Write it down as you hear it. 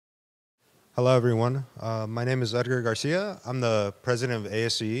Hello, everyone. My name is Edgar Garcia. I'm the president of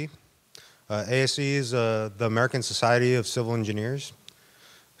ASCE. ASCE is the American Society of Civil Engineers.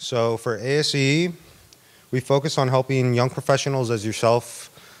 So for ASCE, we focus on helping young professionals as yourself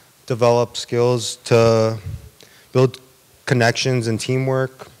develop skills to build connections and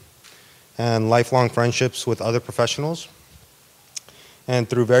teamwork and lifelong friendships with other professionals. And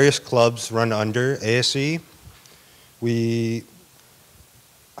through various clubs run under ASCE, we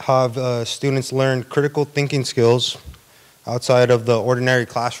have students learn critical thinking skills outside of the ordinary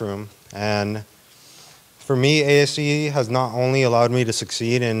classroom. And for me, ASCE has not only allowed me to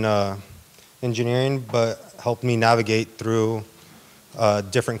succeed in engineering, but helped me navigate through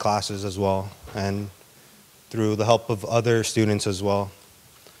different classes as well, and through the help of other students as well.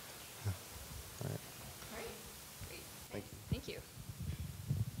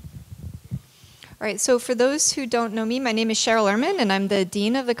 All right, so for those who don't know me, my name is Cheryl Ehrman, and I'm the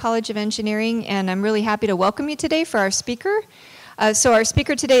Dean of the College of Engineering, and I'm really happy to welcome you today for our speaker. So our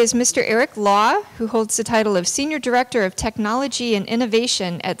speaker today is Mr. Eric Law, who holds the title of Senior Director of Technology and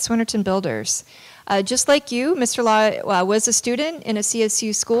Innovation at Swinerton Builders. Just like you, Mr. Law was a student in a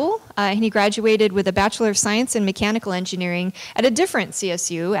CSU school, and he graduated with a Bachelor of Science in Mechanical Engineering at a different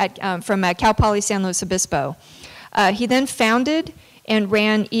CSU from Cal Poly San Luis Obispo. He then founded and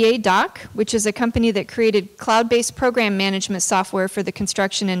ran EA-Doc, which is a company that created cloud-based program management software for the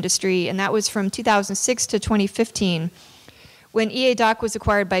construction industry, and that was from 2006 to 2015. When EA-Doc was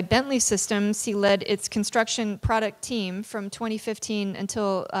acquired by Bentley Systems, he led its construction product team from 2015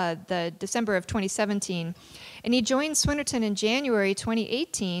 until the December of 2017. And he joined Swinerton in January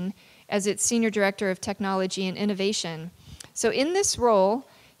 2018 as its Senior Director of Technology and Innovation. So in this role,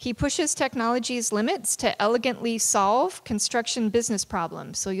 he pushes technology's limits to elegantly solve construction business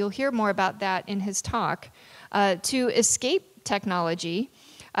problems. So you'll hear more about that in his talk. To escape technology,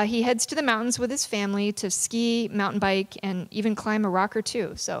 he heads to the mountains with his family to ski, mountain bike, and even climb a rock or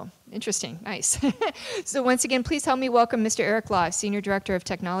two. So interesting, nice. So once again, please help me welcome Mr. Eric Law, Senior Director of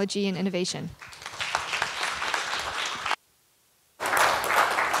Technology and Innovation.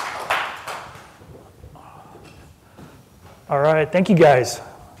 All right, thank you guys.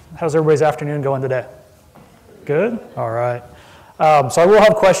 How's everybody's afternoon going today? Good? All right. So I will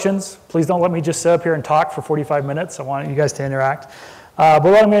have questions. Please don't let me just sit up here and talk for 45 minutes. I want you guys to interact. But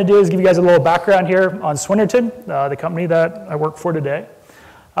what I'm going to do is give you guys a little background here on Swinerton, the company that I work for today.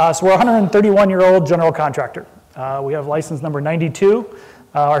 So we're a 131-year-old general contractor. We have license number 92.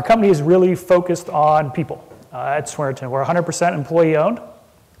 Our company is really focused on people at Swinerton. We're 100% employee-owned.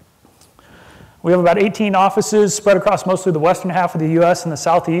 We have about 18 offices spread across mostly the western half of the U.S. and the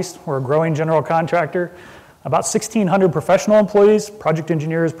southeast. We're a growing general contractor. About 1,600 professional employees, project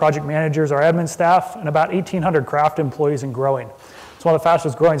engineers, project managers, our admin staff, and about 1,800 craft employees and growing. It's one of the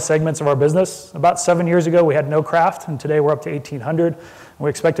fastest growing segments of our business. About 7 years ago, we had no craft, and today we're up to 1,800. And we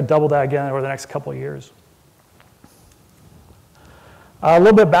expect to double that again over the next couple of years. A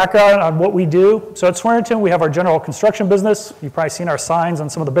little bit of background on what we do. So at Swinerton, we have our general construction business. You've probably seen our signs on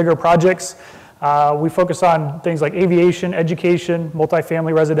some of the bigger projects. We focus on things like aviation, education,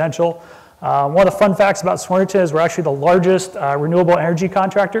 multifamily residential. One of the fun facts about Swinerton is we're actually the largest renewable energy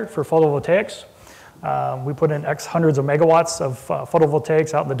contractor for photovoltaics. We put in X hundreds of megawatts of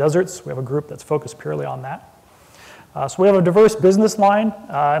photovoltaics out in the deserts. We have a group that's focused purely on that. So we have a diverse business line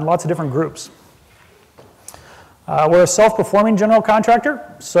and lots of different groups. We're a self-performing general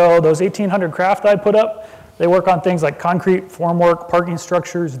contractor. So those 1,800 craft I put up, they work on things like concrete, formwork, parking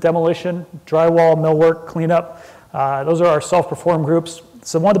structures, demolition, drywall, millwork, cleanup. Those are our self-perform groups.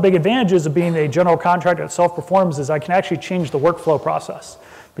 So one of the big advantages of being a general contractor that self-performs is I can actually change the workflow process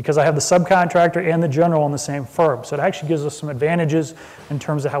because I have the subcontractor and the general in the same firm. So it actually gives us some advantages in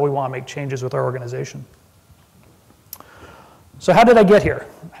terms of how we want to make changes with our organization. So how did I get here?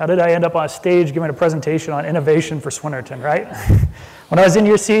 How did I end up on a stage giving a presentation on innovation for Swinerton, right? When I was in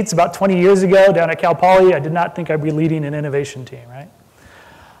your seats about 20 years ago down at Cal Poly, I did not think I'd be leading an innovation team, right?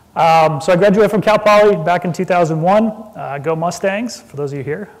 So I graduated from Cal Poly back in 2001. Go Mustangs, for those of you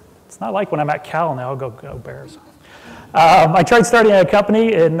here. It's not like when I'm at Cal now, go Bears. I tried starting a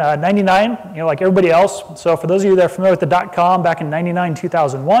company in 99, like everybody else. So for those of you that are familiar with the .com, back in 99,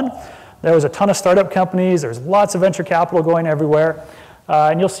 2001, there was a ton of startup companies. There's lots of venture capital going everywhere.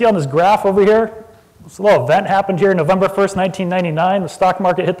 And you'll see on this graph over here, this little event happened here November 1st, 1999. The stock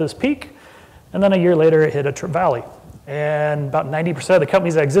market hit this peak, and then a year later it hit a valley. And about 90% of the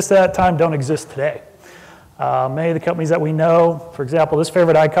companies that existed at that time don't exist today. Many of the companies that we know, for example, this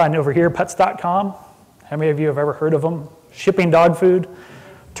favorite icon over here, pets.com. How many of you have ever heard of them? Shipping dog food.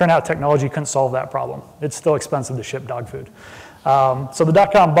 Turned out technology couldn't solve that problem. It's still expensive to ship dog food. So the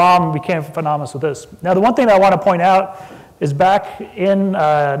dot-com bomb became synonymous with this. Now, the one thing that I want to point out is back in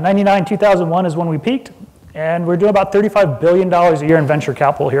 99, 2001 is when we peaked, and we're doing about $35 billion a year in venture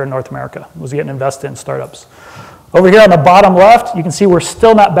capital here in North America. It was getting invested in startups. Over here on the bottom left, you can see we're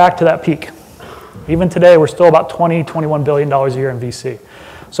still not back to that peak. Even today, we're still about $20, $21 billion a year in VC.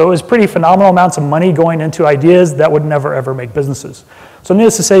 So it was pretty phenomenal amounts of money going into ideas that would never, ever make businesses. So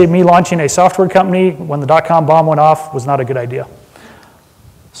needless to say, me launching a software company when the dot-com bomb went off was not a good idea.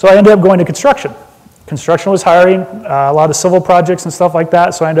 So I ended up going to construction. Construction was hiring a lot of civil projects and stuff like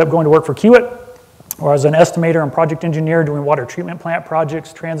that, so I ended up going to work for Kiewit, where I was an estimator and project engineer doing water treatment plant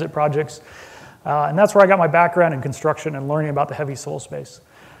projects, transit projects, and that's where I got my background in construction and learning about the heavy civil space.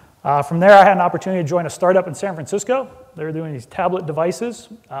 From there, I had an opportunity to join a startup in San Francisco. They were doing these tablet devices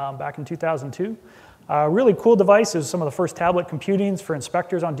back in 2002. Really cool devices, some of the first tablet computings for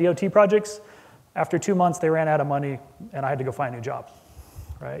inspectors on DOT projects. After 2 months, they ran out of money, and I had to go find a new job,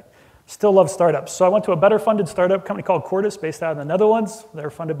 right? Still love startups. So I went to a better funded startup company called Cordis, based out of the Netherlands. They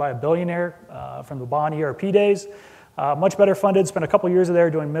were funded by a billionaire from the Bond ERP days. Much better funded, spent a couple years there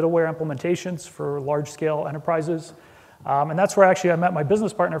doing middleware implementations for large-scale enterprises. And that's where actually I met my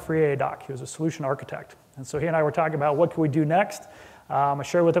business partner for EA Doc. He was a solution architect. And so he and I were talking about what could we do next. I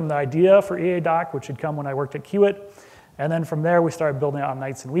shared with him the idea for EA Doc, which had come when I worked at Kiewit. And then from there, we started building it on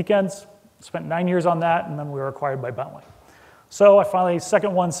nights and weekends. Spent 9 years on that, and then we were acquired by Bentley. So I finally,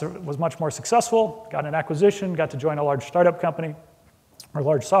 second one was much more successful, got an acquisition, got to join a large startup company, or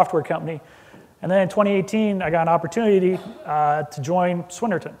large software company. And then in 2018, I got an opportunity to join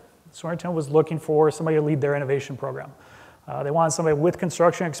Swinerton. Swinerton was looking for somebody to lead their innovation program. They wanted somebody with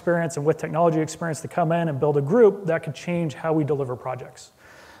construction experience and with technology experience to come in and build a group that could change how we deliver projects.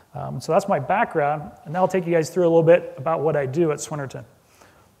 So that's my background, and now I'll take you guys through a little bit about what I do at Swinerton.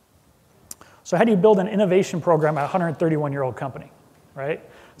 So how do you build an innovation program at a 131-year-old company, right?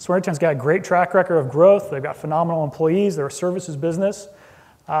 Swinerton's got a great track record of growth. They've got phenomenal employees. They're a services business.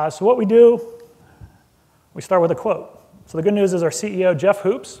 So what we do, we start with a quote. So the good news is our CEO, Jeff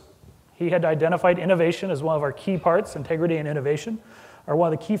Hoops, he had identified innovation as one of our key parts, integrity and innovation, are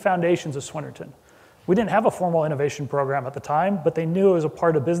one of the key foundations of Swinerton. We didn't have a formal innovation program at the time, but they knew it was a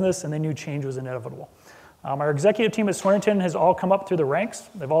part of business and they knew change was inevitable. Our executive team at Swinerton has all come up through the ranks.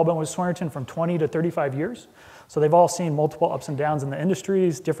 They've all been with Swinerton from 20 to 35 years. So they've all seen multiple ups and downs in the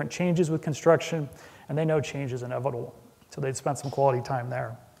industries, different changes with construction, and they know change is inevitable. So they'd spent some quality time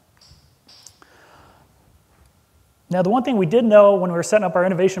there. Now, the one thing we did know when we were setting up our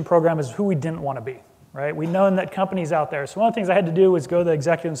innovation program is who we didn't want to be, right? We'd known that companies out there. So one of the things I had to do was go to the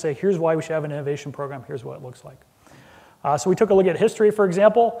executive and say, here's why we should have an innovation program, here's what it looks like. So we took a look at history, for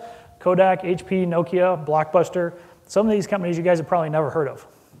example. Kodak, HP, Nokia, Blockbuster. Some of these companies you guys have probably never heard of,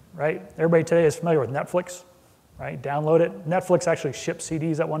 right? Everybody today is familiar with Netflix, right? Download it. Netflix actually shipped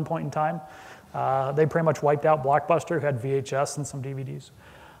CDs at one point in time. They pretty much wiped out Blockbuster, who had VHS and some DVDs.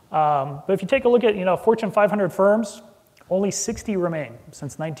 But if you take a look at Fortune 500 firms, only 60 remain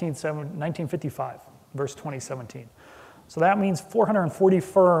since 1955 versus 2017. So that means 440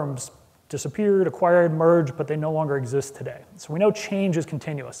 firms disappeared, acquired, merged, but they no longer exist today. So we know change is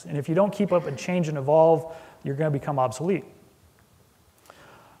continuous, and if you don't keep up and change and evolve, you're going to become obsolete.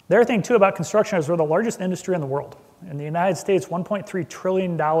 The other thing, too, about construction is we're the largest industry in the world. In the United States, $1.3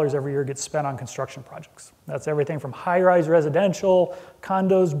 trillion every year gets spent on construction projects. That's everything from high-rise residential,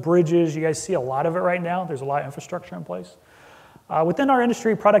 condos, bridges. You guys see a lot of it right now. There's a lot of infrastructure in place. Within our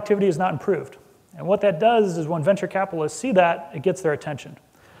industry, productivity is not improved. And what that does is when venture capitalists see that, it gets their attention.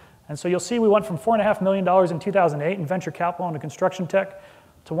 And so you'll see we went from $4.5 million in 2008 in venture capital into construction tech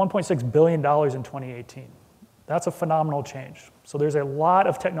to $1.6 billion in 2018. That's a phenomenal change. So there's a lot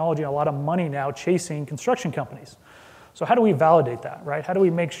of technology and a lot of money now chasing construction companies. So how do we validate that, right? How do we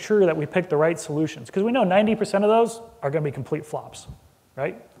make sure that we pick the right solutions? Because we know 90% of those are going to be complete flops,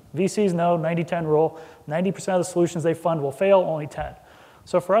 right? VCs know 90-10 rule. 90% of the solutions they fund will fail, only 10.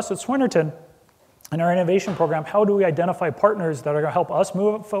 So for us at Swinerton, in our innovation program, how do we identify partners that are going to help us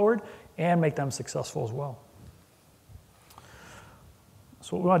move forward and make them successful as well?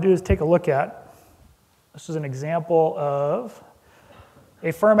 So what we want to do is take a look at, this is an example of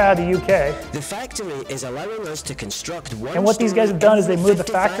a firm out of the UK. The factory is allowing us to construct one. And what these guys have done is they moved the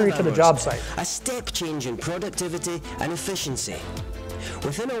factory to the job site. A step change in productivity and efficiency.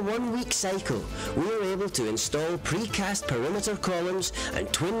 Within a 1-week cycle, we were able to install precast perimeter columns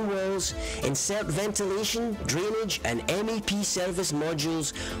and twin walls, insert ventilation, drainage, and MEP service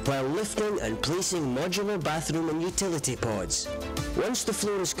modules while lifting and placing modular bathroom and utility pods. Once the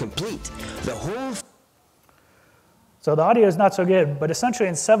floor is complete, the whole... So the audio is not so good, but essentially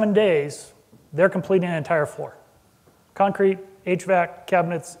in 7 days, they're completing an entire floor. Concrete, HVAC,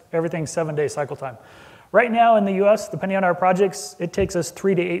 cabinets, everything 7-day cycle time. Right now in the US, depending on our projects, it takes us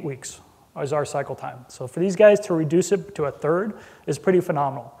 3 to 8 weeks as our cycle time. So for these guys to reduce it to a third is pretty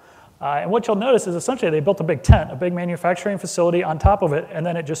phenomenal. And what you'll notice is essentially they built a big tent, a big manufacturing facility on top of it, and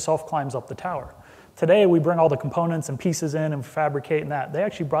then it just self-climbs up the tower. Today, we bring all the components and pieces in and fabricate and that. They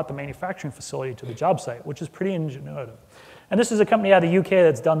actually brought the manufacturing facility to the job site, which is pretty ingenuitive. And this is a company out of the UK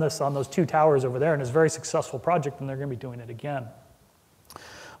that's done this on those 2 towers over there, and it's a very successful project, and they're going to be doing it again.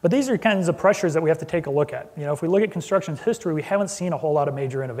 But these are kinds of pressures that we have to take a look at. You know, if we look at construction's history, we haven't seen a whole lot of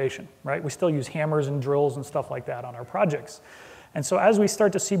major innovation, right? We still use hammers and drills and stuff like that on our projects. And so as we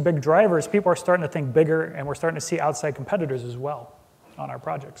start to see big drivers, people are starting to think bigger, and we're starting to see outside competitors as well on our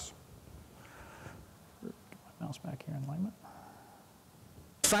projects. Mouse back here in alignment.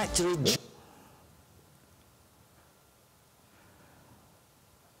 Factory.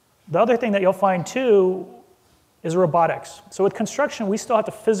 The other thing that you'll find too is robotics. So with construction, we still have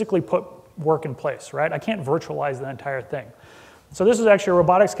to physically put work in place, right? I can't virtualize the entire thing. So this is actually a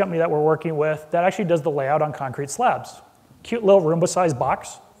robotics company that we're working with that actually does the layout on concrete slabs. Cute little Roomba-sized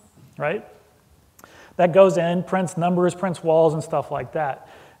box, right? That goes in, prints numbers, prints walls, and stuff like that.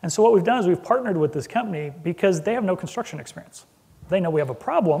 And so what we've done is we've partnered with this company because they have no construction experience. They know we have a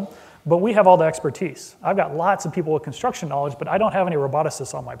problem, but we have all the expertise. I've got lots of people with construction knowledge, but I don't have any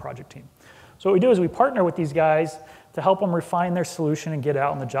roboticists on my project team. So what we do is we partner with these guys to help them refine their solution and get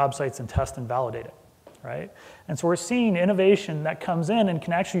out on the job sites and test and validate it, right? And so we're seeing innovation that comes in and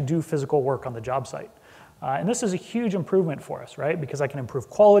can actually do physical work on the job site. And this is a huge improvement for us, right? Because I can improve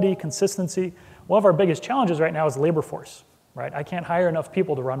quality, consistency. One of our biggest challenges right now is labor force. Right? I can't hire enough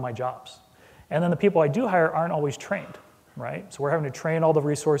people to run my jobs. And then the people I do hire aren't always trained, right? So we're having to train all the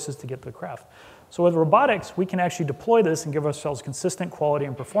resources to get the craft. So with robotics, we can actually deploy this and give ourselves consistent quality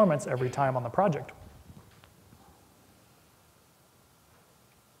and performance every time on the project.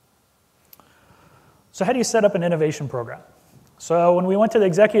 So how do you set up an innovation program? So when we went to the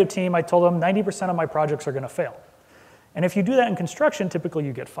executive team, I told them 90% of my projects are going to fail. And if you do that in construction, typically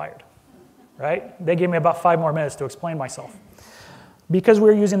you get fired. Right? They gave me about 5 more minutes to explain myself. Because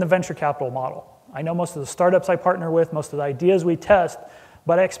we're using the venture capital model. I know most of the startups I partner with, most of the ideas we test,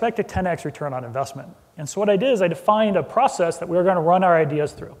 but I expect a 10x return on investment. And so what I did is I defined a process that we were going to run our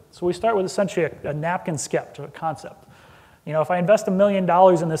ideas through. So we start with essentially a napkin sketch, a concept. You know, if I invest $1 million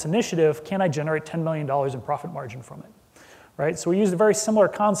in this initiative, can I generate $10 million in profit margin from it? Right? So we used a very similar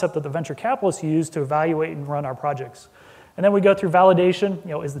concept that the venture capitalists use to evaluate and run our projects. And then we go through validation.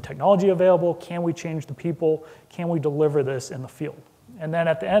 You know, is the technology available? Can we change the people? Can we deliver this in the field? And then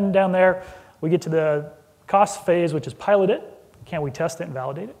at the end down there, we get to the cost phase, which is pilot it. Can we test it and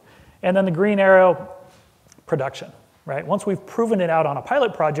validate it? And then the green arrow, production, right? Once we've proven it out on a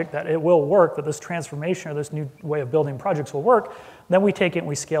pilot project that it will work, that this transformation or this new way of building projects will work, then we take it and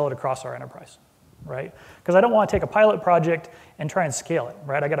we scale it across our enterprise, right? Because I don't want to take a pilot project and try and scale it,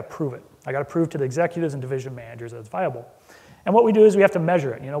 right? I got to prove it. I got to prove to the executives and division managers that it's viable. And what we do is we have to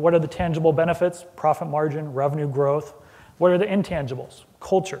measure it. You know, what are the tangible benefits? Profit margin, revenue growth. What are the intangibles?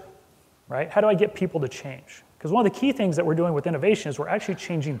 Culture, right? How do I get people to change? Because one of the key things that we're doing with innovation is we're actually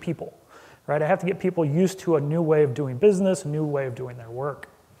changing people, right? I have to get people used to a new way of doing business, a new way of doing their work.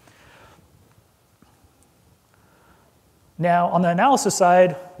 Now, on the analysis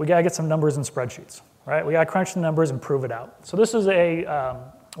side, we got to get some numbers and spreadsheets, right? We got to crunch the numbers and prove it out. So this is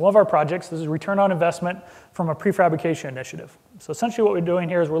one of our projects. This is return on investment from a prefabrication initiative. So essentially what we're doing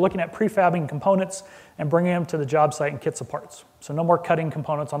here is we're looking at prefabbing components and bringing them to the job site in kits of parts. So no more cutting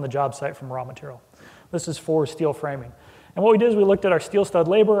components on the job site from raw material. This is for steel framing. And what we did is we looked at our steel stud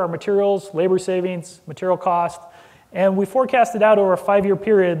labor, our materials, labor savings, material cost, and we forecasted out over a 5-year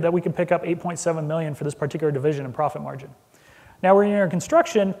period that we could pick up $8.7 million for this particular division in profit margin. Now we're in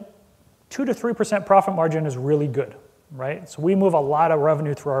construction, 2 to 3% profit margin is really good, right? So we move a lot of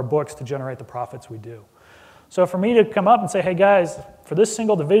revenue through our books to generate the profits we do. So for me to come up and say, hey guys, for this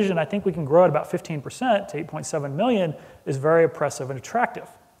single division, I think we can grow at about 15% to 8.7 million is very impressive and attractive,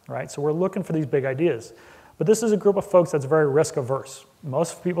 right? So we're looking for these big ideas. But this is a group of folks that's very risk averse.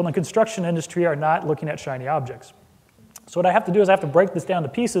 Most people in the construction industry are not looking at shiny objects. So what I have to do is I have to break this down to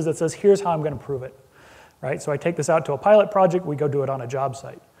pieces that says, here's how I'm going to prove it, right? So I take this out to a pilot project, we go do it on a job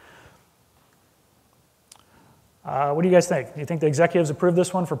site. What do you guys think? Do you think the executives approved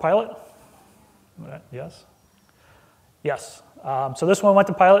this one for pilot? Yes? Yes. So this one went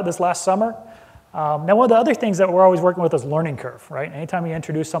to pilot this last summer. Now, one of the other things that we're always working with is learning curve, right? Anytime you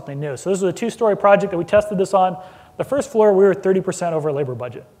introduce something new. So this was a 2-story project that we tested this on. The first floor, we were 30% over labor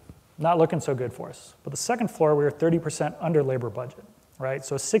budget. Not looking so good for us. But the second floor, we were 30% under labor budget, right?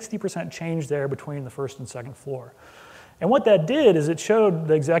 So a 60% change there between the first and second floor. And what that did is it showed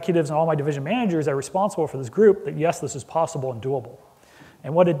the executives and all my division managers that are responsible for this group that yes, this is possible and doable.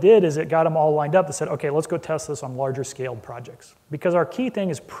 And what it did is it got them all lined up that said, okay, let's go test this on larger scaled projects. Because our key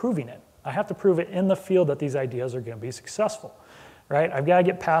thing is proving it. I have to prove it in the field that these ideas are going to be successful, right? I've got to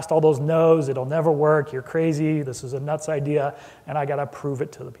get past all those no's, it'll never work, you're crazy, this is a nuts idea, and I got to prove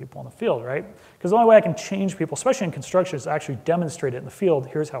it to the people in the field, right? Because the only way I can change people, especially in construction, is to actually demonstrate it in the field.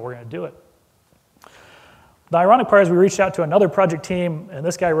 Here's how we're going to do it. The ironic part is we reached out to another project team, and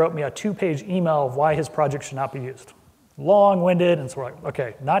this guy wrote me a 2-page email of why his project should not be used. Long-winded, and so we're like,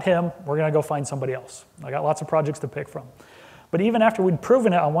 okay, not him, we're going to go find somebody else. I got lots of projects to pick from. But even after we'd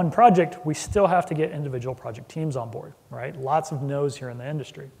proven it on one project, we still have to get individual project teams on board, right? Lots of no's here in the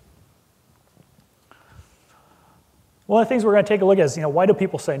industry. One of the things we're going to take a look at is, why do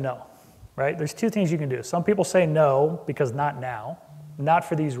people say no, right? There's 2 things you can do. Some people say no because not now, not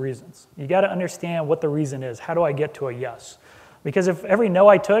for these reasons. You got to understand what the reason is. How do I get to a yes? Because if every no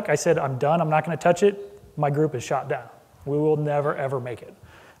I took, I said, I'm done, I'm not going to touch it, my group is shot down. We will never, ever make it,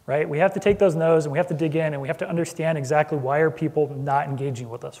 right? We have to take those no's and we have to dig in and we have to understand exactly why are people not engaging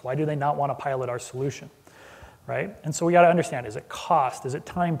with us? Why do they not want to pilot our solution, right? And so we got to understand, is it cost? Is it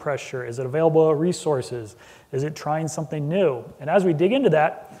time pressure? Is it available resources? Is it trying something new? And as we dig into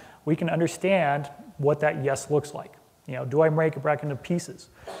that, we can understand what that yes looks like. Do I break it back into pieces?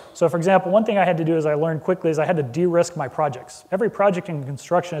 So for example, one thing I had to do is I learned quickly is I had to de-risk my projects. Every project in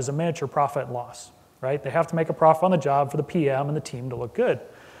construction is a miniature profit and loss, right? They have to make a profit on the job for the PM and the team to look good.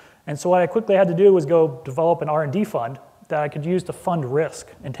 And so what I quickly had to do was go develop an R&D fund that I could use to fund risk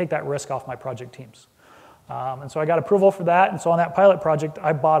and take that risk off my project teams. And so I got approval for that. And so on that pilot project,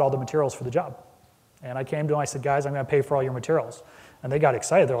 I bought all the materials for the job. And I came to them, I said, guys, I'm going to pay for all your materials. And they got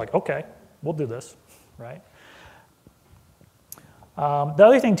excited. They're like, okay, we'll do this, right? The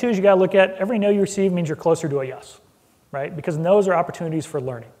other thing, too, is you got to look at every no you receive means you're closer to a yes, right? Because no's are opportunities for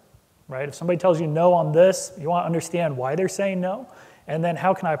learning, right? If somebody tells you no on this, you want to understand why they're saying no, and then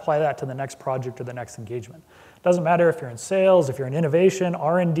how can I apply that to the next project or the next engagement? It doesn't matter if you're in sales, if you're in innovation,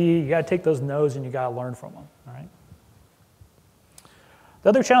 R&D, you got to take those no's and you got to learn from them, all right? The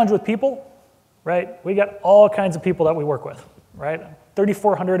other challenge with people, right? We got all kinds of people that we work with, right?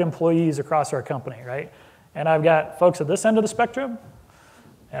 3,400 employees across our company, right? And I've got folks at this end of the spectrum,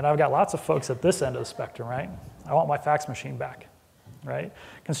 and I've got lots of folks at this end of the spectrum, right? I want my fax machine back, right?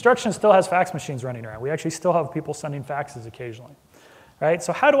 Construction still has fax machines running around. We actually still have people sending faxes occasionally, right?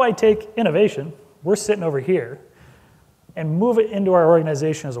 So how do I take innovation, we're sitting over here, and move it into our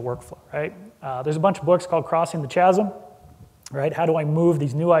organization as a workflow, right? There's a bunch of books called Crossing the Chasm, right? How do I move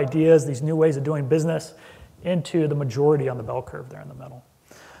these new ideas, these new ways of doing business into the majority on the bell curve there in the middle?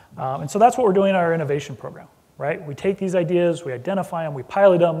 And so that's what we're doing in our innovation program, right? We take these ideas, we identify them, we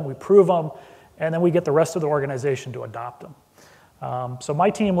pilot them, we prove them, and then we get the rest of the organization to adopt them. So my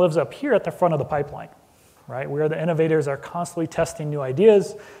team lives up here at the front of the pipeline, right? We are the innovators that are constantly testing new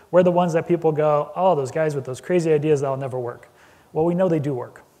ideas. We're the ones that people go, oh, those guys with those crazy ideas, that'll never work. Well, we know they do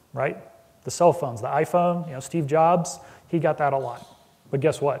work, right? The cell phones, the iPhone, Steve Jobs, he got that a lot. But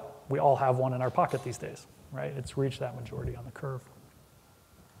guess what? We all have one in our pocket these days, right? It's reached that majority on the curve.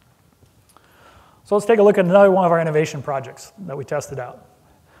 So let's take a look at another one of our innovation projects that we tested out.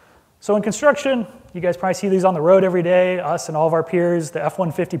 So in construction, you guys probably see these on the road every day, us and all of our peers, the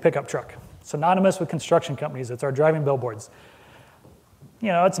F-150 pickup truck. It's synonymous with construction companies. It's our driving billboards.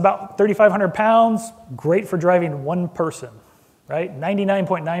 It's about 3,500 pounds, great for driving one person, right?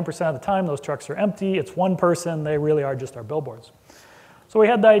 99.9% of the time, those trucks are empty. It's one person. They really are just our billboards. So we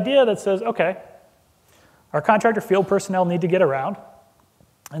had the idea that says, okay, our contractor field personnel need to get around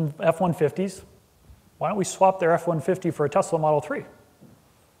in F-150s. Why don't we swap their F-150 for a Tesla Model 3,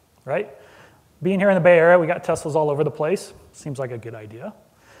 right? Being here in the Bay Area, we got Teslas all over the place. Seems like a good idea.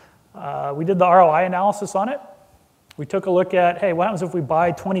 We did the ROI analysis on it. We took a look at, hey, what happens if we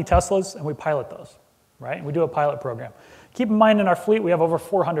buy 20 Teslas and we pilot those, right? And we do a pilot program. Keep in mind in our fleet, we have over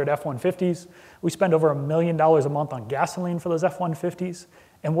 400 F-150s. We spend over $1 million a month on gasoline for those F-150s,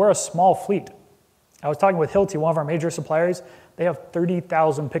 and we're a small fleet. I was talking with Hilti, one of our major suppliers. They have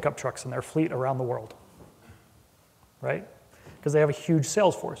 30,000 pickup trucks in their fleet around the world, right? Because they have a huge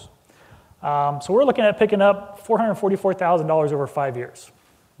sales force. So we're looking at picking up $444,000 over 5 years,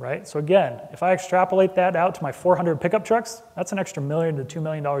 right? So again, if I extrapolate that out to my 400 pickup trucks, that's an extra $1 million to $2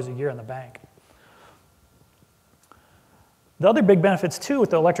 million a year in the bank. The other big benefits too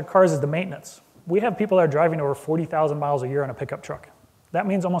with the electric cars is the maintenance. We have people that are driving over 40,000 miles a year on a pickup truck. That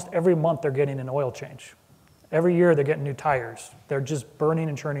means almost every month they're getting an oil change. Every year they're getting new tires. They're just burning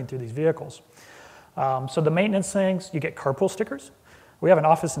and churning through these vehicles. So the maintenance things, you get carpool stickers. We have an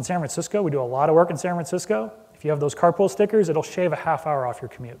office in San Francisco. We do a lot of work in San Francisco. If If you have those carpool stickers, it'll shave a half hour off your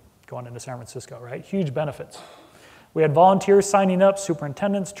commute going into San Francisco, right? Huge benefits. We had volunteers signing up,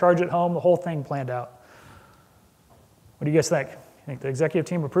 superintendents, charge at home, the whole thing planned out. What do you guys think? You think the executive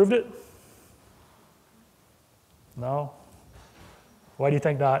team approved it? No? Why do you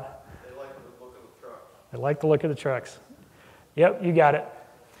think not? They like the look of the truck. They like the look of the trucks. Yep, you got it.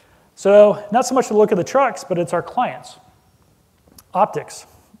 So not so much the look of the trucks, but it's our clients. Optics.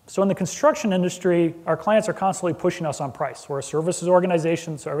 So in the construction industry, our clients are constantly pushing us on price. We're a services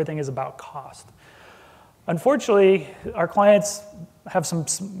organization, so everything is about cost. Unfortunately, our clients have some,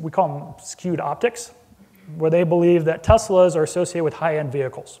 we call them skewed optics, where they believe that Teslas are associated with high-end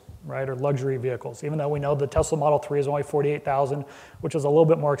vehicles, right, or luxury vehicles, even though we know the Tesla Model 3 is only $48,000, which is a little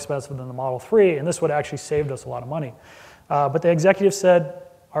bit more expensive than the Model 3, and this would actually saved us a lot of money. But the executive said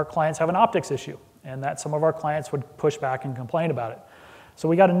our clients have an optics issue, and that some of our clients would push back and complain about it. So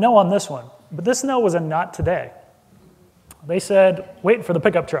we got a no on this one, but this no was a not today. They said, wait for the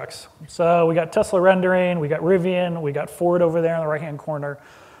pickup trucks. So we got Tesla rendering, we got Rivian, we got Ford over there in the right-hand corner.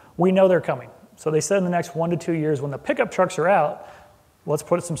 We know they're coming. So they said in the next 1 to 2 years, when the pickup trucks are out, let's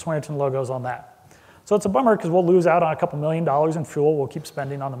put some Swinerton logos on that. So it's a bummer because we'll lose out on a couple $1 million in fuel. We'll keep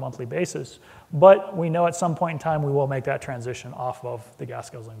spending on a monthly basis. But we know at some point in time we will make that transition off of the gas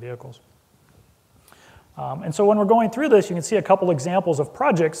guzzling vehicles. And so when we're going through this, you can see a couple examples of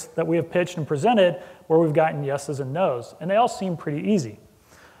projects that we have pitched and presented where we've gotten yeses and nos. And they all seem pretty easy.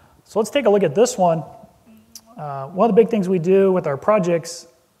 So let's take a look at this one. One of the big things we do with our projects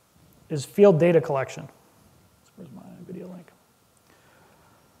is field data collection. Where's my video link?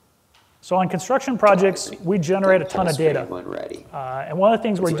 So on construction projects, we generate a ton of data. And one of the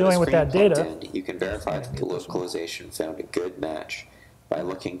things we're doing with that data, you can verify that the localization found a good match by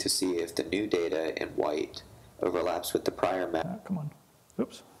looking to see if the new data in white overlaps with the prior map. Come on.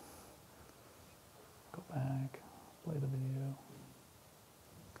 Oops. Go back. Play the video.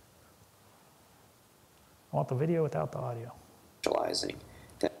 I want the video without the audio.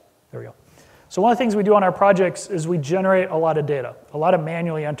 There we go. So one of the things we do on our projects is we generate a lot of data, a lot of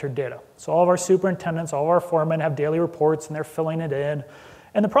manually entered data. So all of our superintendents, all of our foremen have daily reports and they're filling it in.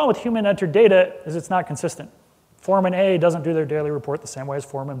 And the problem with human entered data is it's not consistent. Foreman A doesn't do their daily report the same way as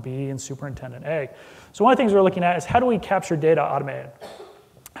Foreman B and Superintendent A. So one of the things we're looking at is how do we capture data automated?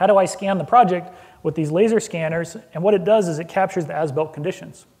 How do I scan the project with these laser scanners? And what it does is it captures the as-built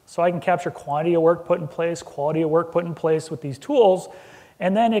conditions. So I can capture quantity of work put in place, quality of work put in place with these tools,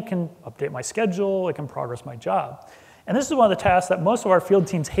 and then it can update my schedule, it can progress my job. And this is one of the tasks that most of our field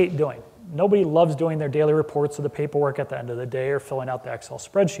teams hate doing. Nobody loves doing their daily reports or the paperwork at the end of the day or filling out the Excel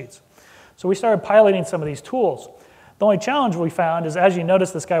spreadsheets. So we started piloting some of these tools. The only challenge we found is, as you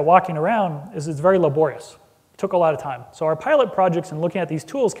notice this guy walking around, is it's very laborious. It took a lot of time. So our pilot projects and looking at these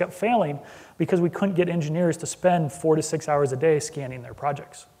tools kept failing because we couldn't get engineers to spend 4 to 6 hours a day scanning their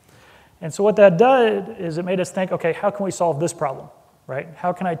projects. And so what that did is it made us think, okay, how can we solve this problem, right?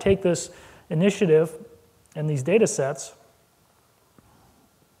 How can I take this initiative and these data sets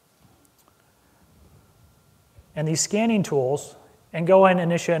and these scanning tools and go in and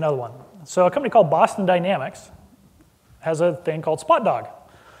initiate another one? So a company called Boston Dynamics has a thing called Spot Dog.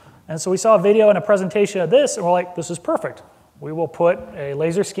 And so we saw a video and a presentation of this, and we're like, this is perfect. We will put a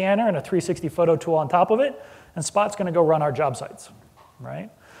laser scanner and a 360 photo tool on top of it, and Spot's going to go run our job sites, right?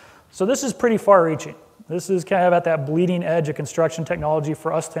 So this is pretty far-reaching. This is kind of at that bleeding edge of construction technology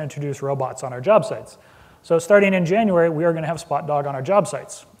for us to introduce robots on our job sites. So starting in January, we are going to have Spot Dog on our job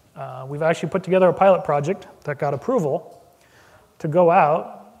sites. We've actually put together a pilot project that got approval to go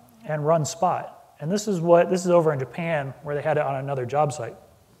out and run Spot. And this is over in Japan where they had it on another job site.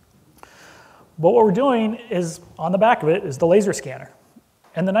 But what we're doing is, on the back of it, is the laser scanner.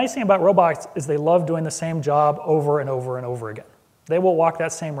 And the nice thing about robots is they love doing the same job over and over and over again. They will walk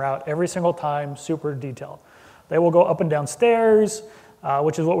that same route every single time, super detailed. They will go up and down stairs,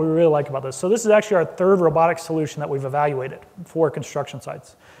 which is what we really like about this. So this is actually our third robotic solution that we've evaluated for construction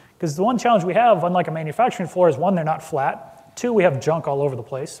sites. Because the one challenge we have, unlike a manufacturing floor, is one, they're not flat. Two, we have junk all over the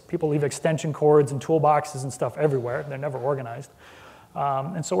place. People leave extension cords and toolboxes and stuff everywhere. They're never organized.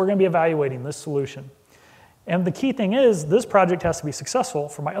 And so we're going to be evaluating this solution. And the key thing is this project has to be successful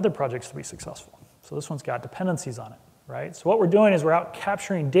for my other projects to be successful. So this one's got dependencies on it, right? So what we're doing is we're out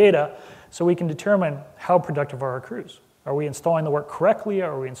capturing data so we can determine how productive are our crews. Are we installing the work correctly?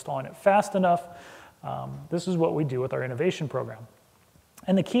 Are we installing it fast enough? This is what we do with our innovation program.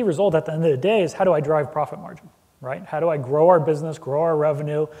 And the key result at the end of the day is how do I drive profit margin? Right? How do I grow our business, grow our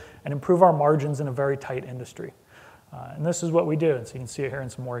revenue, and improve our margins in a very tight industry? And this is what we do, and so you can see it here in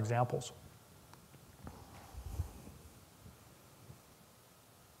some more examples.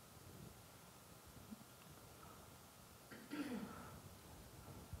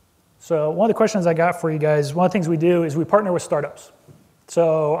 So one of the questions I got for you guys, one of the things we do is we partner with startups.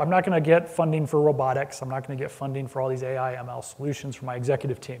 So I'm not going to get funding for robotics. I'm not going to get funding for all these AI, ML solutions from my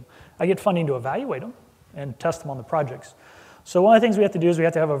executive team. I get funding to evaluate them and test them on the projects. So one of the things we have to do is we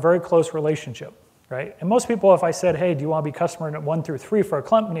have to have a very close relationship, right? And most people, if I said, hey, do you want to be customer 1 through 3 for a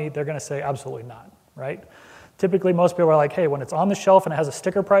company, they're going to say absolutely not, right? Typically, most people are like, hey, when it's on the shelf and it has a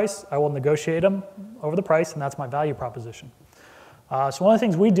sticker price, I will negotiate them over the price, and that's my value proposition. So one of the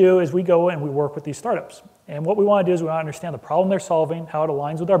things we do is we go and we work with these startups. And what we want to do is we want to understand the problem they're solving, how it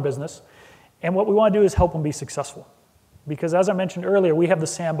aligns with our business, and what we want to do is help them be successful. Because as I mentioned earlier, we have the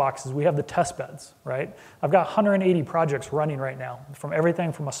sandboxes, we have the test beds, right? I've got 180 projects running right now, from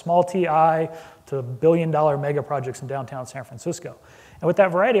everything from a small TI to billion-dollar mega projects in downtown San Francisco. And with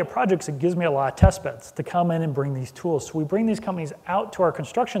that variety of projects, it gives me a lot of test beds to come in and bring these tools. So we bring these companies out to our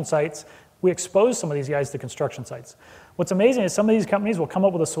construction sites. We expose some of these guys to construction sites. What's amazing is some of these companies will come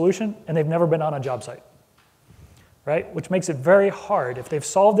up with a solution and they've never been on a job site, right? Which makes it very hard. If they've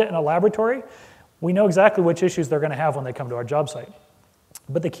solved it in a laboratory, we know exactly which issues they're going to have when they come to our job site.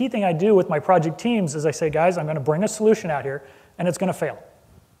 But the key thing I do with my project teams is I say, guys, I'm going to bring a solution out here and it's going to fail.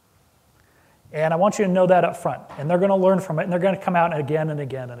 And I want you to know that up front. And they're going to learn from it and they're going to come out again and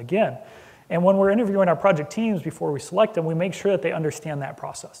again and again. And when we're interviewing our project teams before we select them, we make sure that they understand that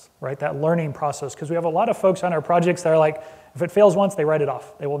process, right? That learning process. Because we have a lot of folks on our projects that are like, if it fails once, they write it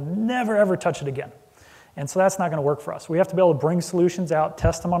off. They will never, ever touch it again. And so that's not going to work for us. We have to be able to bring solutions out,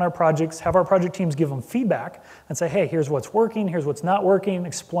 test them on our projects, have our project teams give them feedback and say, hey, here's what's working, here's what's not working,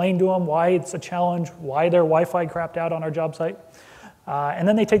 explain to them why it's a challenge, why their Wi-Fi crapped out on our job site. And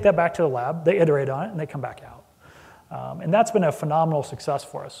then they take that back to the lab, they iterate on it, and they come back out. And that's been a phenomenal success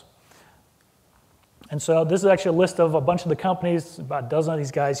for us. And so this is actually a list of a bunch of the companies, about a dozen of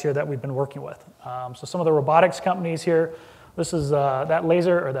these guys here that we've been working with. So some of the robotics companies here, this is that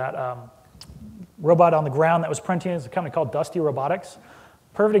laser or that robot on the ground that was printing is a company called Dusty Robotics.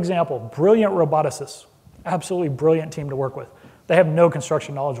 Perfect example, brilliant roboticists, absolutely brilliant team to work with. They have no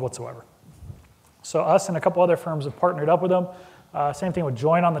construction knowledge whatsoever. So us and a couple other firms have partnered up with them. Same thing with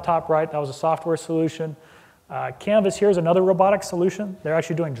Join on the top right, that was a software solution. Canvas here is another robotic solution. They're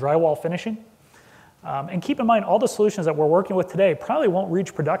actually doing drywall finishing. And keep in mind, all the solutions that we're working with today probably won't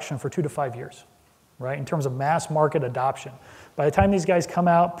reach production for 2 to 5 years, right, in terms of mass market adoption. By the time these guys come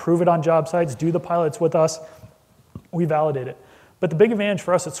out, prove it on job sites, do the pilots with us, we validate it. But the big advantage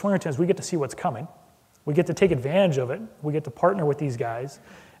for us at Swinerton is we get to see what's coming. We get to take advantage of it. We get to partner with these guys.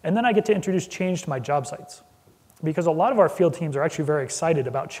 And then I get to introduce change to my job sites. Because a lot of our field teams are actually very excited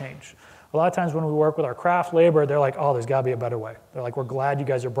about change. A lot of times when we work with our craft labor, they're like, oh, there's got to be a better way. They're like, we're glad you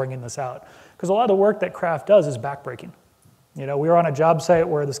guys are bringing this out. Because a lot of the work that craft does is backbreaking. You know, we were on a job site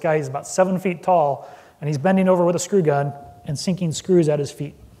where this guy is about 7 feet tall, and he's bending over with a screw gun and sinking screws at his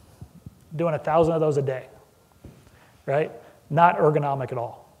feet, doing 1,000 of those a day, right? Not ergonomic at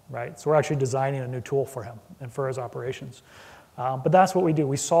all, right? So we're actually designing a new tool for him and for his operations. But that's what we do.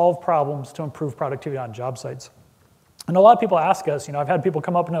 We solve problems to improve productivity on job sites. And a lot of people ask us, you know, I've had people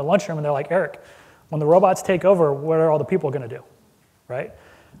come up into the lunchroom and they're like, Eric, when the robots take over, what are all the people going to do, right?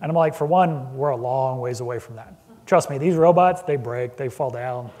 And I'm like, for one, we're a long ways away from that. Trust me, these robots, they break, they fall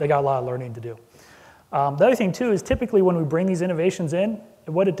down, they got a lot of learning to do. The other thing, too, is typically when we bring these innovations in,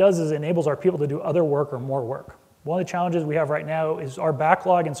 what it does is it enables our people to do other work or more work. One of the challenges we have right now is our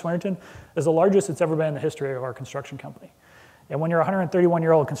backlog in Swinerton is the largest it's ever been in the history of our construction company. And when you're a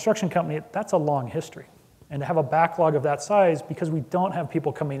 131-year-old construction company, that's a long history. And to have a backlog of that size because we don't have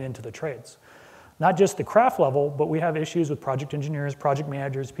people coming into the trades. Not just the craft level, but we have issues with project engineers, project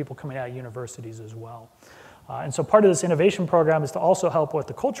managers, people coming out of universities as well. And so part of this innovation program is to also help with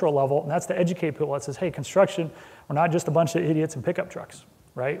the cultural level, and that's to educate people that says, hey, construction, we're not just a bunch of idiots in pickup trucks,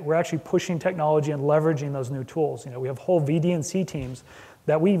 right? We're actually pushing technology and leveraging those new tools. You know, we have whole VD&C teams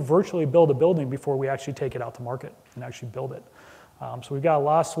that we virtually build a building before we actually take it out to market and actually build it. So we've got a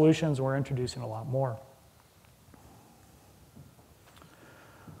lot of solutions, and we're introducing a lot more.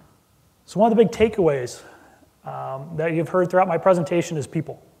 So one of the big takeaways that you've heard throughout my presentation is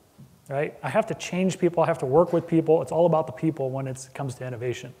people. Right? I have to change people, I have to work with people. It's all about the people when it comes to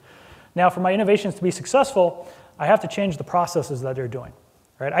innovation. Now, for my innovations to be successful, I have to change the processes that they're doing.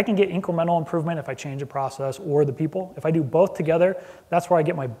 Right? I can get incremental improvement if I change a process or the people. If I do both together, that's where I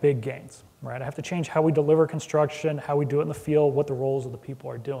get my big gains. Right? I have to change how we deliver construction, how we do it in the field, what the roles of the people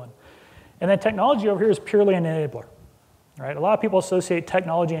are doing. And then technology over here is purely an enabler. Right? A lot of people associate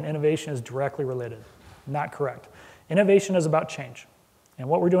technology and innovation as directly related. Not correct. Innovation is about change. And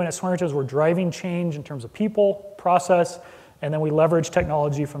what we're doing at Swinerton is we're driving change in terms of people, process, and then we leverage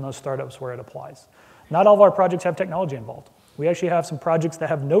technology from those startups where it applies. Not all of our projects have technology involved. We actually have some projects that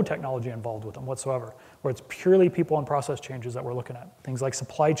have no technology involved with them whatsoever, where it's purely people and process changes that we're looking at. Things like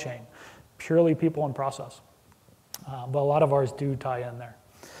supply chain, purely people and process. But a lot of ours do tie in there.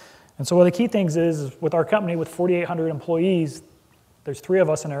 And so one of the key things is with our company, with 4,800 employees, there's 3 of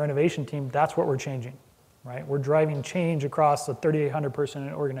us in our innovation team. That's what we're changing, right? We're driving change across the 3,800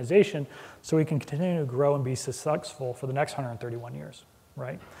 person organization so we can continue to grow and be successful for the next 131 years,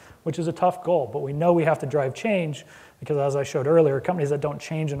 right? Which is a tough goal, but we know we have to drive change because, as I showed earlier, companies that don't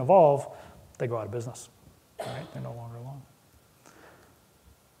change and evolve, they go out of business, right? They're no longer along.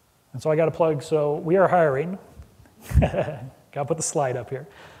 And so I got to plug, so we are hiring. Got to put the slide up here.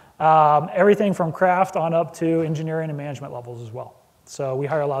 Everything from craft on up to engineering and management levels as well. So we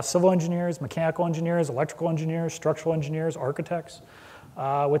hire a lot of civil engineers, mechanical engineers, electrical engineers, structural engineers, architects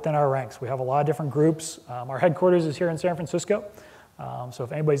within our ranks. We have a lot of different groups. Our headquarters is here in San Francisco. So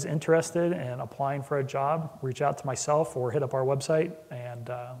if anybody's interested in applying for a job, reach out to myself or hit up our website,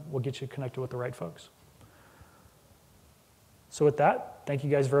 and we'll get you connected with the right folks. So with that, thank you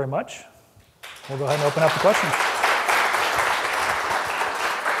guys very much. We'll go ahead and open up the questions.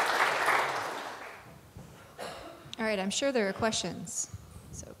 All right, I'm sure there are questions.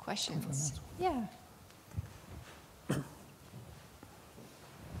 So questions. Yeah.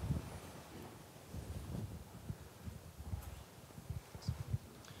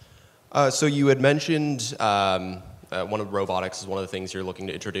 So you had mentioned one of robotics is one of the things you're looking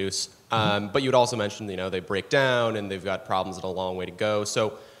to introduce, but you had also mentioned, they break down and they've got problems and a long way to go.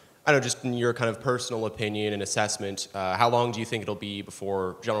 So I don't know, just in your kind of personal opinion and assessment, how long do you think it'll be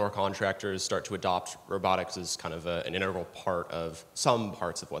before general contractors start to adopt robotics as kind of an integral part of some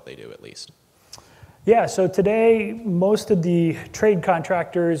parts of what they do, at least? Yeah, so today, most of the trade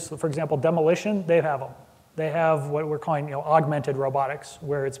contractors, for example, demolition, they have them. They have what we're calling augmented robotics,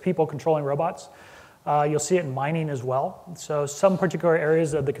 where it's people controlling robots. You'll see it in mining as well. So some particular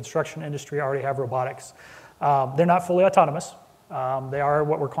areas of the construction industry already have robotics. They're not fully autonomous. They are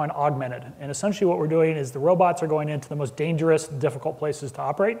what we're calling augmented. And essentially what we're doing is the robots are going into the most dangerous, difficult places to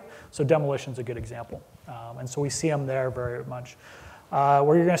operate. So demolition is a good example. And so we see them there very much.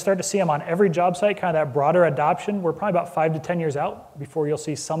 Where you're going to start to see them on every job site, kind of that broader adoption, we're probably about 5 to 10 years out before you'll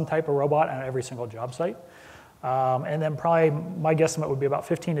see some type of robot on every single job site. And then probably my guesstimate would be about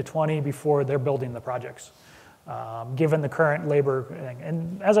 15 to 20 before they're building the projects, given the current labor thing.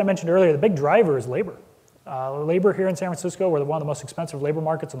 And as I mentioned earlier, the big driver is labor. Labor here in San Francisco, we're one of the most expensive labor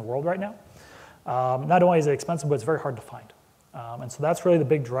markets in the world right now. Not only is it expensive, but it's very hard to find. And so that's really the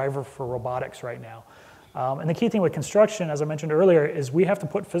big driver for robotics right now. And the key thing with construction, as I mentioned earlier, is we have to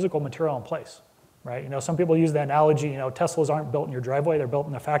put physical material in place, right? Some people use the analogy, Teslas aren't built in your driveway, they're built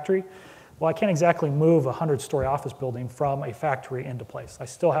in a factory. Well, I can't exactly move a 100-story office building from a factory into place. I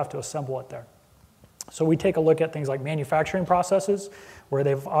still have to assemble it there. So we take a look at things like manufacturing processes, where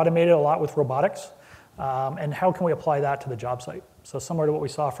they've automated a lot with robotics, and how can we apply that to the job site? So similar to what we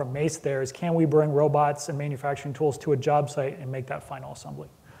saw from Mace there is, can we bring robots and manufacturing tools to a job site and make that final assembly?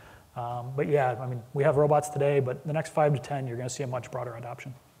 But yeah, we have robots today, but the next 5 to 10, you're going to see a much broader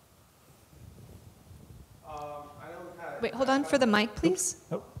adoption. Wait, hold on for the mic, please.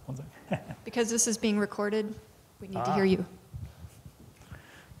 Oh, one second. Because this is being recorded, we need to hear you.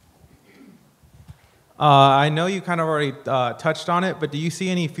 I know you kind of already touched on it, but do you see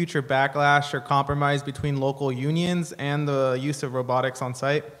any future backlash or compromise between local unions and the use of robotics on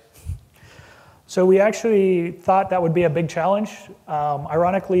site? So we actually thought that would be a big challenge.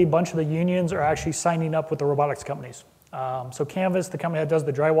 Ironically, a bunch of the unions are actually signing up with the robotics companies. So Canvas, the company that does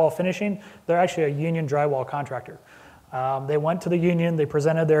the drywall finishing, they're actually a union drywall contractor. They went to the union, they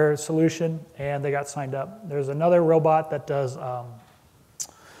presented their solution, and they got signed up. There's another robot that does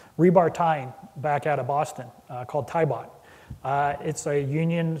rebar tying back out of Boston called TieBot. It's a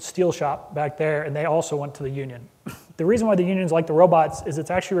union steel shop back there, and they also went to the union. The reason why the unions like the robots is it's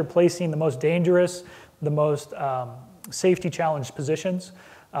actually replacing the most dangerous, the most safety challenged positions,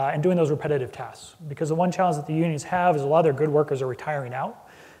 and doing those repetitive tasks. Because the one challenge that the unions have is a lot of their good workers are retiring out.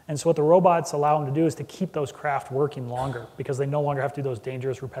 And so what the robots allow them to do is to keep those craft working longer because they no longer have to do those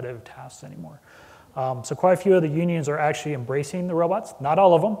dangerous repetitive tasks anymore. So quite a few of the unions are actually embracing the robots. Not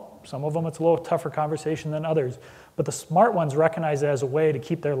all of them. Some of them it's a little tougher conversation than others. But the smart ones recognize it as a way to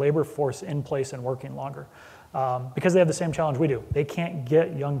keep their labor force in place and working longer. Because they have the same challenge we do. They can't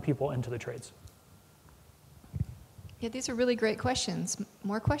get young people into the trades. Yeah, these are really great questions.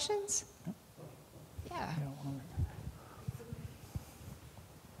 More questions? Yeah.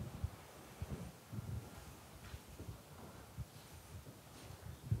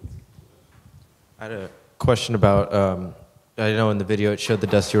 I had a question about, I know in the video it showed the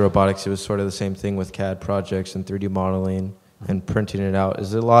Dusty Robotics, it was sort of the same thing with CAD projects and 3D modeling and printing it out.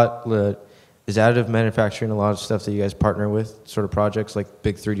 Is it a lot? Is additive manufacturing a lot of stuff that you guys partner with, sort of projects like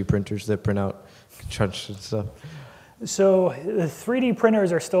big 3D printers that print out construction stuff? So the 3D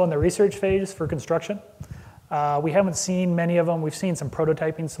printers are still in the research phase for construction. We haven't seen many of them. We've seen some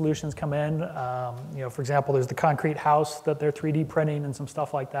prototyping solutions come in. For example, there's the concrete house that they're 3D printing and some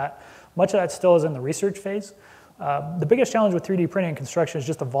stuff like that. Much of that still is in the research phase. The biggest challenge with 3D printing in construction is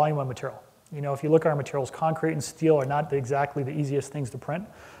just the volume of material. If you look at our materials, concrete and steel are not exactly the easiest things to print.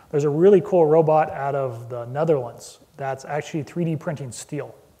 There's a really cool robot out of the Netherlands that's actually 3D printing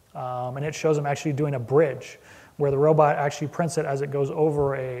steel. And it shows them actually doing a bridge where the robot actually prints it as it goes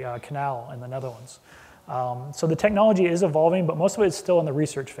over a canal in the Netherlands. So the technology is evolving, but most of it is still in the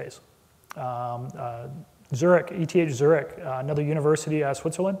research phase. Zurich, ETH Zurich, another university out of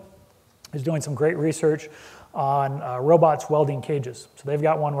Switzerland, is doing some great research on robots welding cages. So they've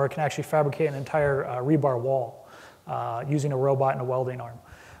got one where it can actually fabricate an entire rebar wall using a robot and a welding arm.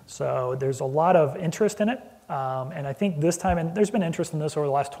 So there's a lot of interest in it. And I think this time, and there's been interest in this over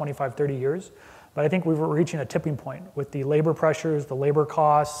the last 25, 30 years, but I think we're reaching a tipping point with the labor pressures, the labor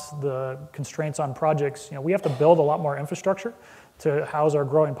costs, the constraints on projects. We have to build a lot more infrastructure to house our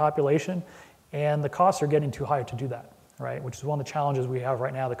growing population, and the costs are getting too high to do that, right? Which is one of the challenges we have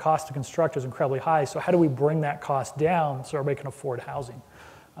right now. The cost to construct is incredibly high, so how do we bring that cost down so everybody can afford housing?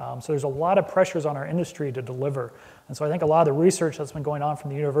 So there's a lot of pressures on our industry to deliver, and so I think a lot of the research that's been going on from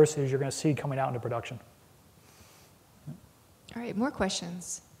the universities you're going to see coming out into production. All right, more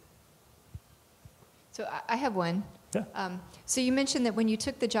questions. So I have one. Yeah. So you mentioned that when you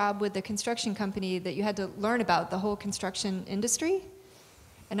took the job with the construction company that you had to learn about the whole construction industry.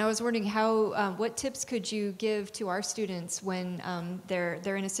 And I was wondering what tips could you give to our students when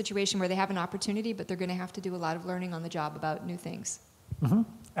they're in a situation where they have an opportunity, but they're going to have to do a lot of learning on the job about new things? Mm-hmm.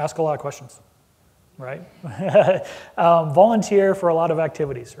 Ask a lot of questions, right? Volunteer for a lot of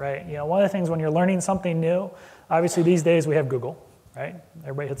activities, right? One of the things when you're learning something new, obviously these days we have Google. Right?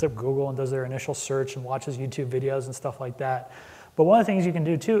 Everybody hits up Google and does their initial search and watches YouTube videos and stuff like that. But one of the things you can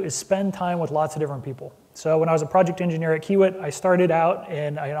do too is spend time with lots of different people. So when I was a project engineer at Kiewit, I started out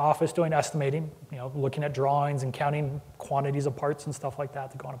in an office doing estimating, looking at drawings and counting quantities of parts and stuff like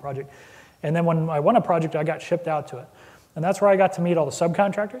that to go on a project. And then when I won a project, I got shipped out to it. And that's where I got to meet all the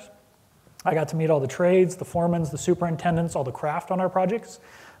subcontractors. I got to meet all the trades, the foremans, the superintendents, all the craft on our projects.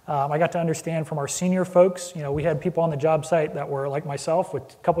 I got to understand from our senior folks, we had people on the job site that were like myself with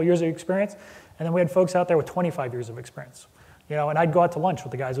a couple years of experience, and then we had folks out there with 25 years of experience. And I'd go out to lunch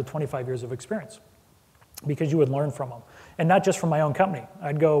with the guys with 25 years of experience because you would learn from them. And not just from my own company.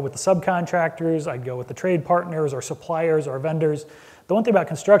 I'd go with the subcontractors, I'd go with the trade partners, our suppliers, our vendors. The one thing about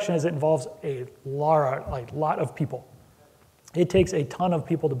construction is it involves a lot of people. It takes a ton of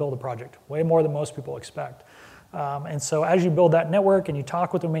people to build a project, way more than most people expect. And so as you build that network and you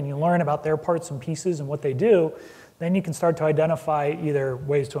talk with them and you learn about their parts and pieces and what they do, then you can start to identify either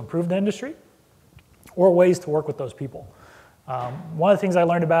ways to improve the industry or ways to work with those people. One of the things I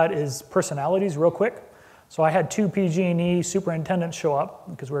learned about is personalities real quick. So I had 2 PG&E superintendents show up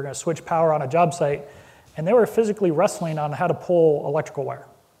because we were going to switch power on a job site, and they were physically wrestling on how to pull electrical wire.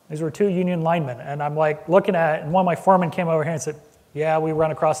 These were 2 union linemen, and I'm like looking at it, and one of my foremen came over here and said, yeah, we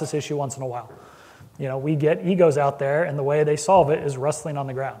run across this issue once in a while. We get egos out there, and the way they solve it is wrestling on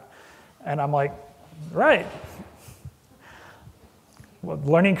the ground. And I'm like, right. Well,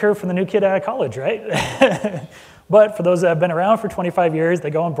 learning curve for the new kid out of college, right? But for those that have been around for 25 years, they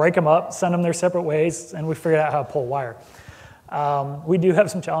go and break them up, send them their separate ways, and we figured out how to pull wire. We do have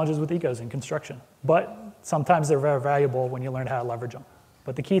some challenges with egos in construction, but sometimes they're very valuable when you learn how to leverage them.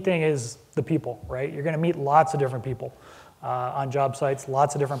 But the key thing is the people, right? You're going to meet lots of different people on job sites,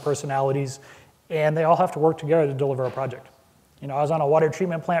 lots of different personalities, and they all have to work together to deliver a project. I was on a water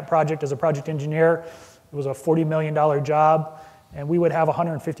treatment plant project as a project engineer. It was a $40 million job, and we would have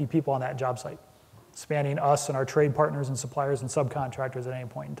 150 people on that job site, spanning us and our trade partners and suppliers and subcontractors at any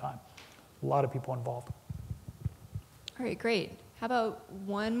point in time. A lot of people involved. All right, great. How about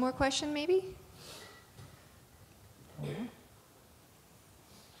one more question, maybe?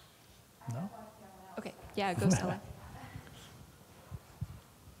 No? Okay, yeah, go Stella.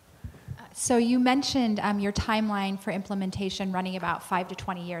 So you mentioned your timeline for implementation running about 5 to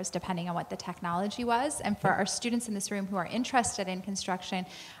 20 years, depending on what the technology was. And for our students in this room who are interested in construction,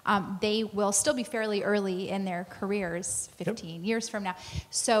 they will still be fairly early in their careers, 15 years from now.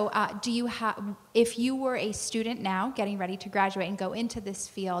 So do you have, if you were a student now getting ready to graduate and go into this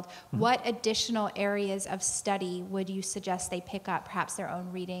field, what additional areas of study would you suggest they pick up, perhaps their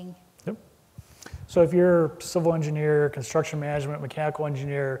own reading? So if you're civil engineer, construction management, mechanical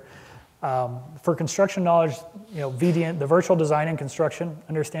engineer, For construction knowledge, VDN, the virtual design and construction,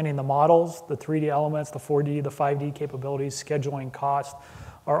 understanding the models, the 3D elements, the 4D, the 5D capabilities, scheduling, cost,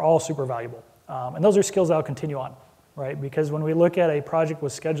 are all super valuable. And those are skills that I'll continue on, right? Because when we look at a project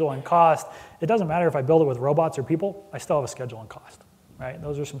with schedule and cost, it doesn't matter if I build it with robots or people, I still have a schedule and cost, right?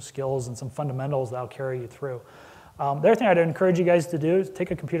 Those are some skills and some fundamentals that'll carry you through. The other thing I'd encourage you guys to do is take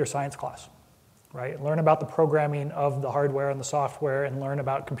a computer science class, right? Learn about the programming of the hardware and the software and learn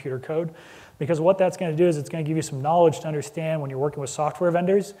about computer code. Because what that's going to do is it's going to give you some knowledge to understand when you're working with software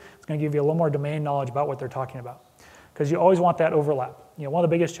vendors. It's going to give you a little more domain knowledge about what they're talking about. Because you always want that overlap. One of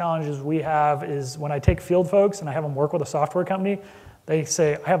the biggest challenges we have is when I take field folks and I have them work with a software company, they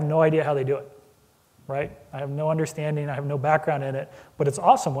say, I have no idea how they do it, right? I have no understanding, I have no background in it, but it's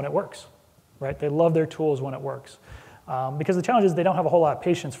awesome when it works, right? They love their tools when it works. Because the challenge is they don't have a whole lot of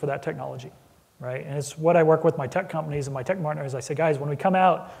patience for that technology. Right? And it's what I work with my tech companies and my tech partners. I say, guys, when we come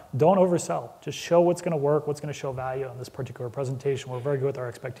out, don't oversell. Just show what's going to work, what's going to show value in this particular presentation. We're very good with our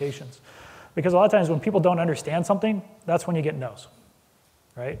expectations. Because a lot of times when people don't understand something, that's when you get no's,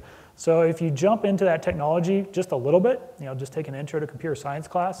 right? So if you jump into that technology just a little bit, just take an intro to computer science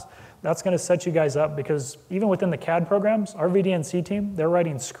class, that's going to set you guys up because even within the CAD programs, our VD&C team, they're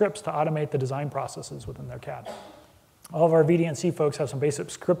writing scripts to automate the design processes within their CAD. All of our VD&C folks have some basic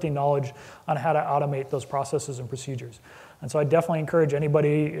scripting knowledge on how to automate those processes and procedures. And so I definitely encourage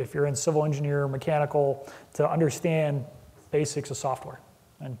anybody, if you're in civil engineer or mechanical, to understand basics of software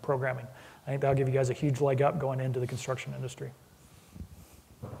and programming. I think that'll give you guys a huge leg up going into the construction industry.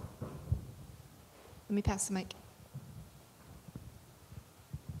 Let me pass the mic.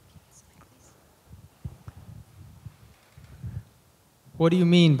 What do you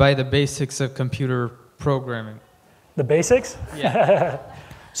mean by the basics of computer programming? The basics? Yeah.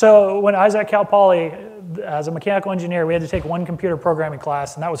 So when I was at Cal Poly, as a mechanical engineer, we had to take one computer programming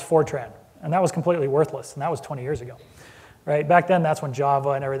class, and that was Fortran. And that was completely worthless, and that was 20 years ago. Right? Back then, that's when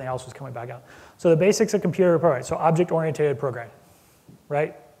Java and everything else was coming back out. So the basics of computer programming, so object-oriented programming,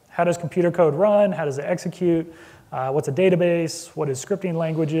 right? How does computer code run? How does it execute? What's a database? What is scripting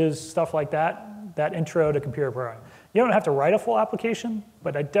languages? Stuff like that. That intro to computer programming. You don't have to write a full application,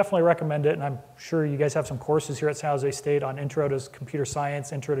 but I definitely recommend it, and I'm sure you guys have some courses here at San Jose State on intro to computer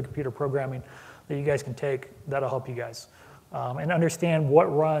science, intro to computer programming that you guys can take. That'll help you guys. And understand what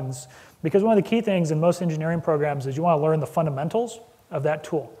runs. Because one of the key things in most engineering programs is you want to learn the fundamentals of that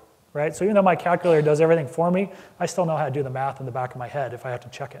tool, right? So even though my calculator does everything for me, I still know how to do the math in the back of my head if I have to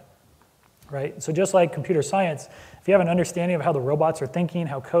check it, right? So just like computer science, if you have an understanding of how the robots are thinking,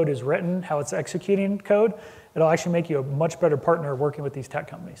 how code is written, how it's executing code, it'll actually make you a much better partner working with these tech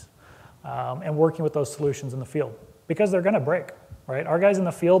companies and working with those solutions in the field because they're going to break, right? Our guys in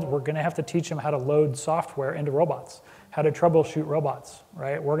the field, we're going to have to teach them how to load software into robots, how to troubleshoot robots,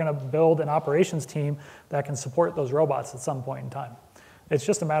 right? We're going to build an operations team that can support those robots at some point in time. It's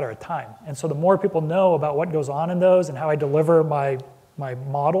just a matter of time. And so the more people know about what goes on in those and how I deliver my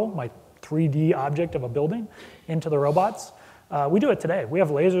model, my 3D object of a building into the robots, we do it today. We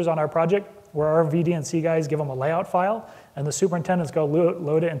have lasers on our project where our VD&C guys give them a layout file, and the superintendents go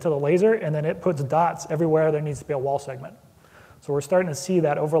load it into the laser, and then it puts dots everywhere there needs to be a wall segment. So we're starting to see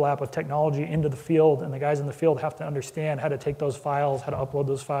that overlap of technology into the field, and the guys in the field have to understand how to take those files, how to upload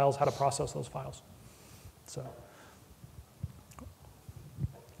those files, how to process those files. So.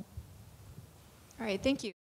 All right, thank you.